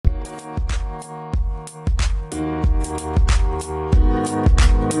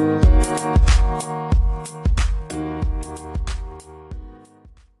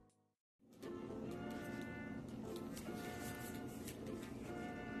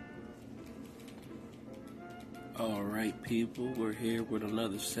Alright, people, we're here with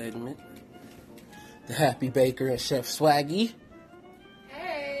another segment. The Happy Baker and Chef Swaggy.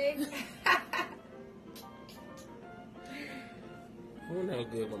 Hey! I wonder how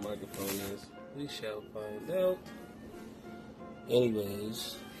good my microphone is. We shall find out.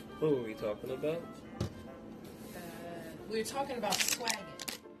 Anyways, what were we talking about? We were talking about swagging.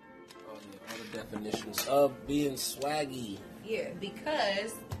 Oh, yeah, all the definitions of being swaggy. Yeah,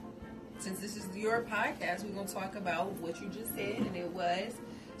 because since this is your podcast, we're going to talk about what you just said, and it was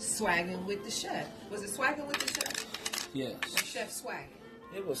swagging with the chef. Was it swagging with the chef? Yes. Or chef swagging?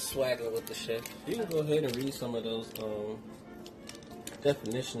 It was swagging with the chef. You can go ahead and read some of those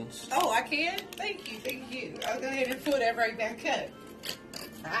definitions. Oh, I can? Thank you. I'll go ahead and pull that right back up.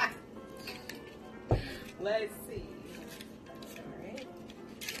 Ah. Let's see.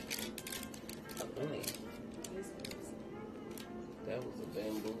 All right. That was a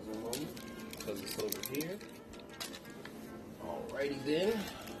bamboozle moment because it's over here. Alrighty then.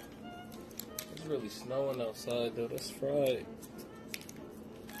 It's really snowing outside though. That's fried.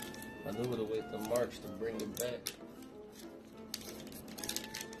 I knew it'll wait till March to bring it back.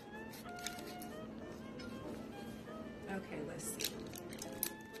 Okay, let's see.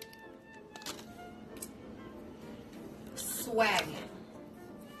 Swagging.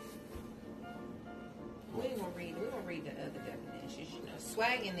 We're gonna read the other definitions. You know,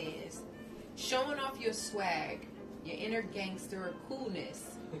 swagging is showing off your swag, your inner gangster or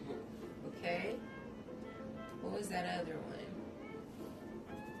coolness. Okay? What was that other one?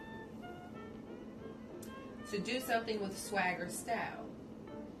 To do something with swag or style.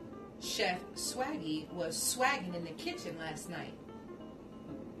 Chef Swaggy was swagging in the kitchen last night.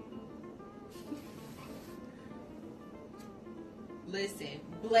 Listen,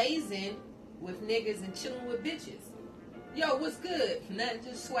 blazing with niggas and chilling with bitches. Yo, what's good? Nothing,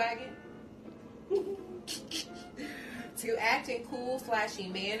 just swagging. To act in cool, flashy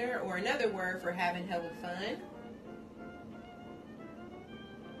manner, or another word for having hella fun.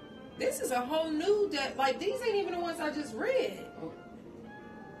 This is a whole new, these ain't even the ones I just read.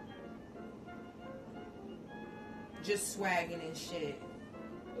 Just swagging and shit.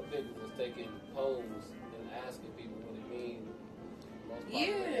 I think it was taking polls and asking people what it means. Most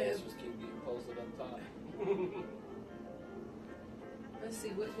popular answers keep getting posted up top. Let's see,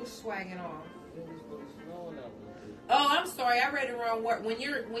 what's swagging off? It was really snowing out there. Oh, I'm sorry, I read the wrong word.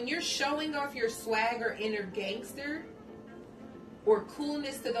 When you're showing off your swag or inner gangster, or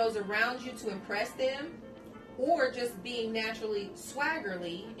coolness to those around you to impress them, or just being naturally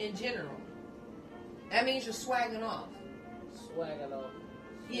swaggerly in general. That means you're swagging off. Swagging off.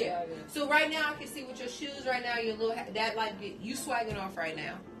 Yeah. So right now I can see with your shoes right now, your little you swagging off right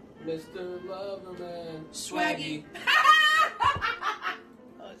now. Mr. Loverman. Swaggy.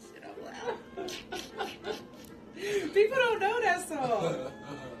 Oh shit, I'm loud. People don't know that song.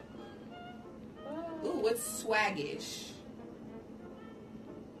 Ooh, what's swaggish?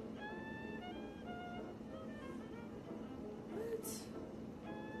 What?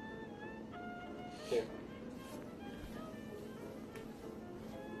 Here.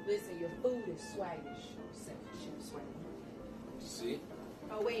 Listen, your food is swaggish. See?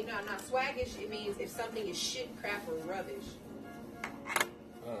 Oh wait, no, not swaggish. It means if something is shit, crap, or rubbish.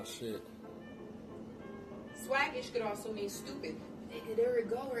 Oh shit. Swaggish could also mean stupid. Nigga, there it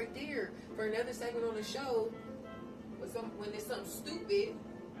go right there. For another segment on the show, when there's something stupid,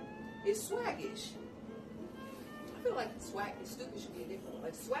 it's swaggish. I feel like swag and stupid should be a different one.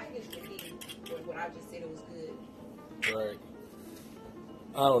 Like swaggish could be what I just said, it was good. Right.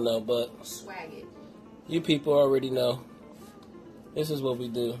 I don't know, but Swag it. You people already know. This is what we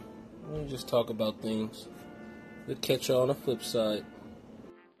do. We just talk about things. We'll catch you on the flip side.